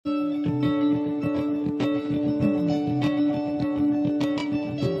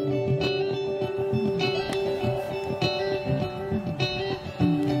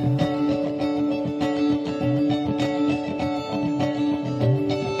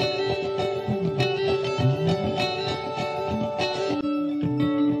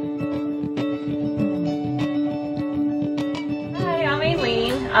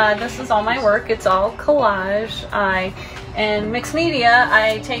this is all my work. It's all collage. And mixed media,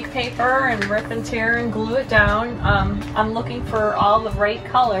 I take paper and rip and tear and glue it down. I'm looking for all the right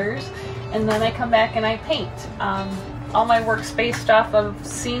colors, and then I come back and I paint. All my work's based off of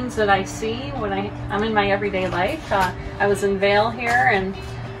scenes that I see when I'm in my everyday life. I was in Vail here, and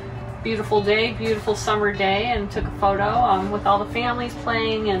beautiful day, beautiful summer day, and took a photo with all the families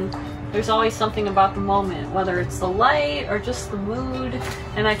playing, and there's always something about the moment, whether it's the light or just the mood,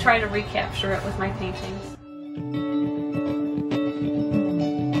 and I try to recapture it with my paintings.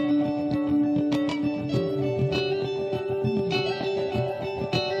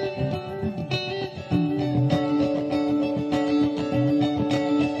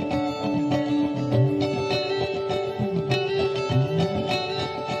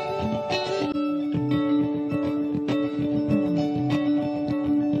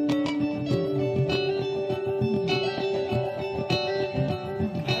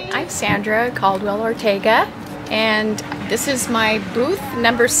 Sandra Caldwell Ortega, and this is my booth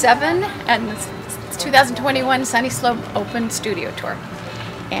number 7 and it's 2021 Sunnyslope Open Studio Tour.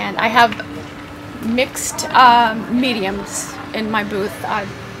 And I have mixed mediums in my booth.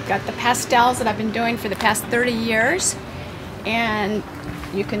 I've got the pastels that I've been doing for the past 30 years, and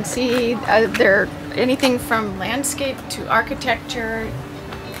you can see they're anything from landscape to architecture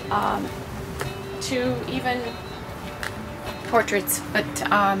to even portraits. But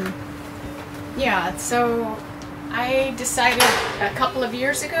yeah, so I decided a couple of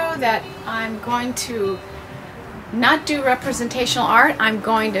years ago that I'm going to not do representational art. I'm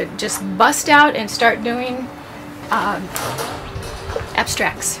going to just bust out and start doing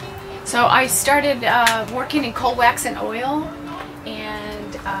abstracts. So I started working in cold wax and oil,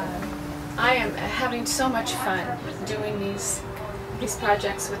 and I am having so much fun doing these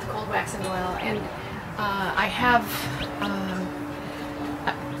projects with cold wax and oil. And I have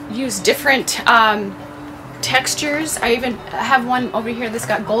used different textures. I even have one over here that's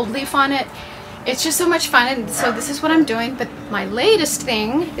got gold leaf on it. It's just so much fun, and so this is what I'm doing. But my latest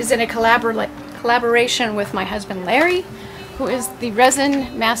thing is in a collaboration with my husband Larry, who is the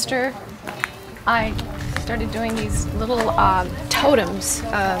resin master. I started doing these little totems,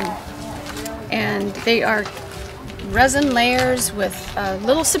 and they are resin layers with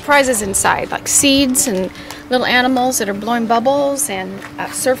little surprises inside, like seeds and little animals that are blowing bubbles, and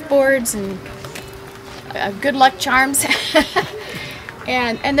surfboards and good luck charms.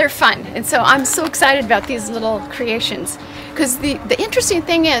 and they're fun, and so I'm so excited about these little creations, because the interesting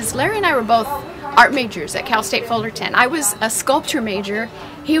thing is Larry and I were both art majors at Cal State Fullerton. I was a sculpture major,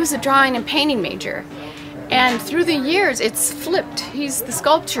 he was a drawing and painting major, and through the years it's flipped. He's the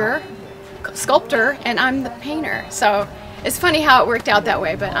sculptor and I'm the painter, so it's funny how it worked out that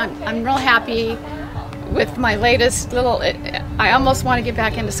way. But I'm real happy with my latest little, I almost want to get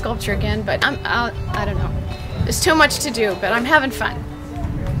back into sculpture again, but I don't know. There's too much to do, but I'm having fun.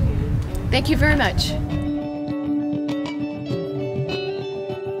 Thank you very much.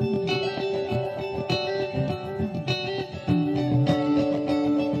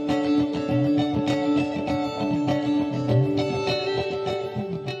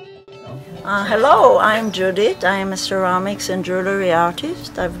 Hello, I'm Judith. I am a ceramics and jewelry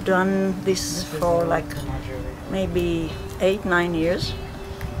artist. I've done this for like maybe 8-9 years.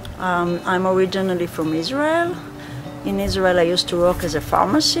 I'm originally from Israel. In Israel I used to work as a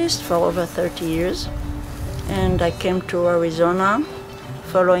pharmacist for over 30 years. And I came to Arizona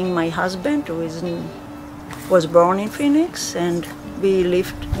following my husband, who was born in Phoenix, and we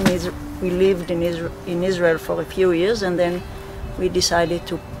lived in Israel for a few years, and then we decided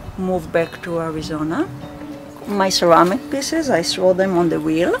to move back to Arizona. My ceramic pieces, I throw them on the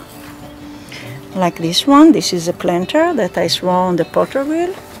wheel, like this one. This is a planter that I throw on the potter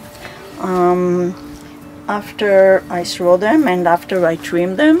wheel. After I throw them and after I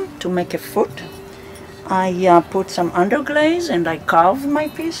trim them to make a foot, I put some underglaze and I carve my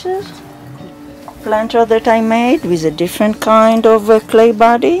pieces. Planter that I made with a different kind of clay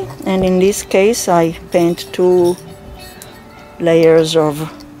body, and in this case I paint 2 layers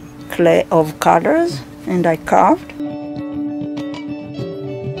of clay of colors, and I carved.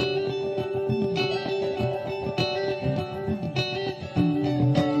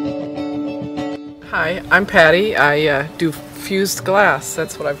 Hi, I'm Patty. I do fused glass.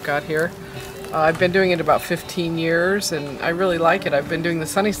 That's what I've got here. I've been doing it about 15 years, and I really like it. I've been doing the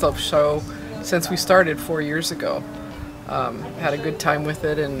Sunnyslope show since we started 4 years ago. Had a good time with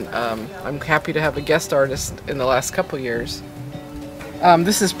it, and I'm happy to have a guest artist in the last couple years.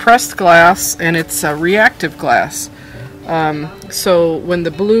 This is pressed glass, and it's reactive glass. So when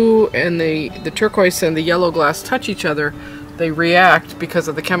the blue and the turquoise and the yellow glass touch each other, they react because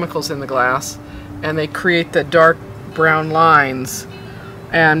of the chemicals in the glass, and they create the dark brown lines.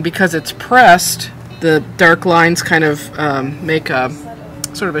 And because it's pressed, the dark lines kind of make a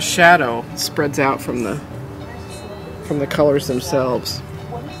sort of a shadow, spreads out from the colors themselves.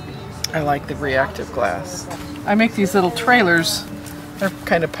 I like the reactive glass. I make these little trailers. They're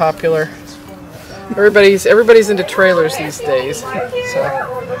kind of popular. Everybody's into trailers these days,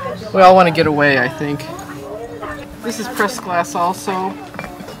 so we all want to get away, I think. This is pressed glass also.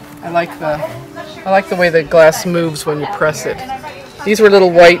 I like the way the glass moves when you press it. These were little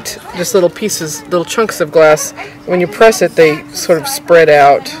white, just little pieces, little chunks of glass. When you press it, they sort of spread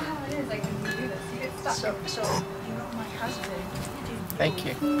out. Thank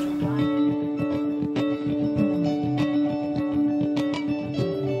you.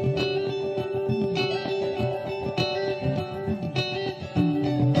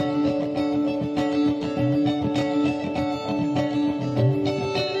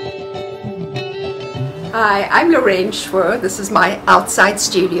 Hi, I'm Lorraine Schwer. This is my outside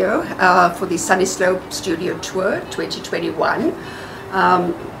studio for the Sunnyslope Studio Tour 2021.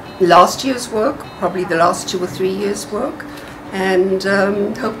 Last year's work, probably the last 2 or 3 years' work, and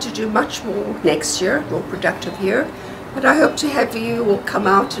hope to do much more next year, more productive year. But I hope to have you all come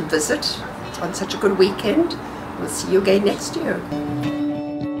out and visit on such a good weekend. We'll see you again next year.